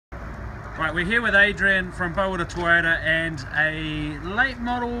Right, we're here with Adrien from Coco Toyota and a late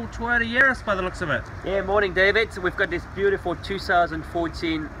model Toyota Yaris by the looks of it. Yeah, morning David. So we've got this beautiful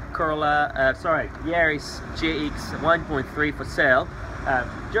 2014 Yaris GX 1.3 for sale.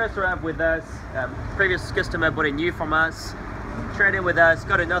 Just arrived with us. Previous customer bought a new from us, traded with us,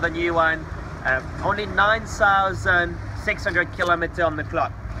 got another new one. Only 9,600 kilometers on the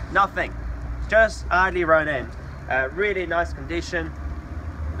clock. Nothing, just hardly run in. Really nice condition.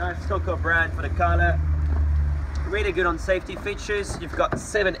 Nice Coco Brown for the color. Really good on safety features. You've got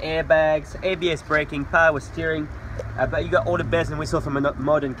 7 airbags, ABS braking, power steering, but you got all the bells and whistles from a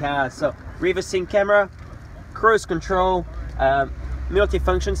modern car. So reversing camera, cruise control,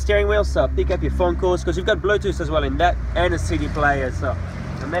 multi-function steering wheel, so pick up your phone calls because you've got Bluetooth as well in that, and a CD player. So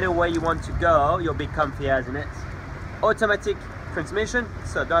no matter where you want to go, you'll be comfy as in it. Automatic transmission,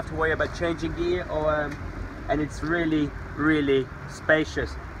 so don't have to worry about changing gear, or and it's really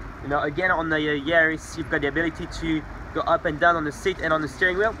spacious. You know, again, on the Yaris, you've got the ability to go up and down on the seat and on the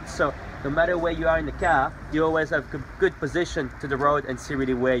steering wheel. So no matter where you are in the car, you always have good position to the road and see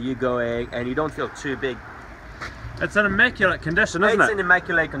really where you're going, and you don't feel too big. It's an immaculate condition, isn't it? It's in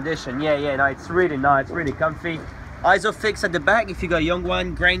immaculate condition. Yeah, no, it's really nice, really comfy. Isofix at the back if you got a young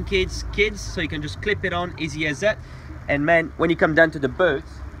one, grandkids, kids, so you can just clip it on, easy as that. And man, when you come down to the boot,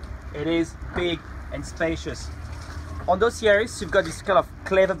 it is big and spacious. On those Yaris, you've got this kind of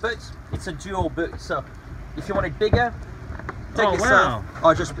clever boot. It's a dual boot, so if you want it bigger, take this off,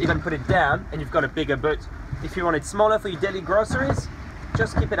 or just even put it down, and you've got a bigger boot. If you want it smaller for your daily groceries,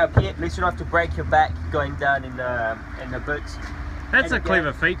 just keep it up here. At least you don't have to break your back going down in the boot. That's a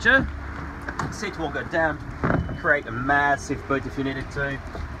clever feature. Seat will go down, create a massive boot if you needed to.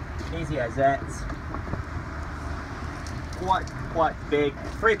 Easy as that. Quite big.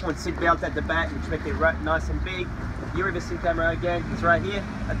 3-point seat belt at the back, which makes it nice and big. Your reversing camera again is right here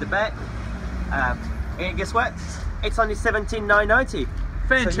at the back. And guess what? It's only $17,990.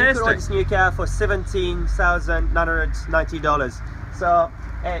 Fantastic. So you could order this new car for $17,990. So,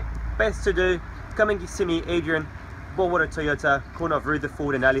 hey, best to do, come and see me, Adrien, Coco Toyota, corner of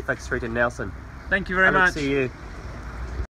Rutherford and Halifax Street in Nelson. Thank you very much. See you.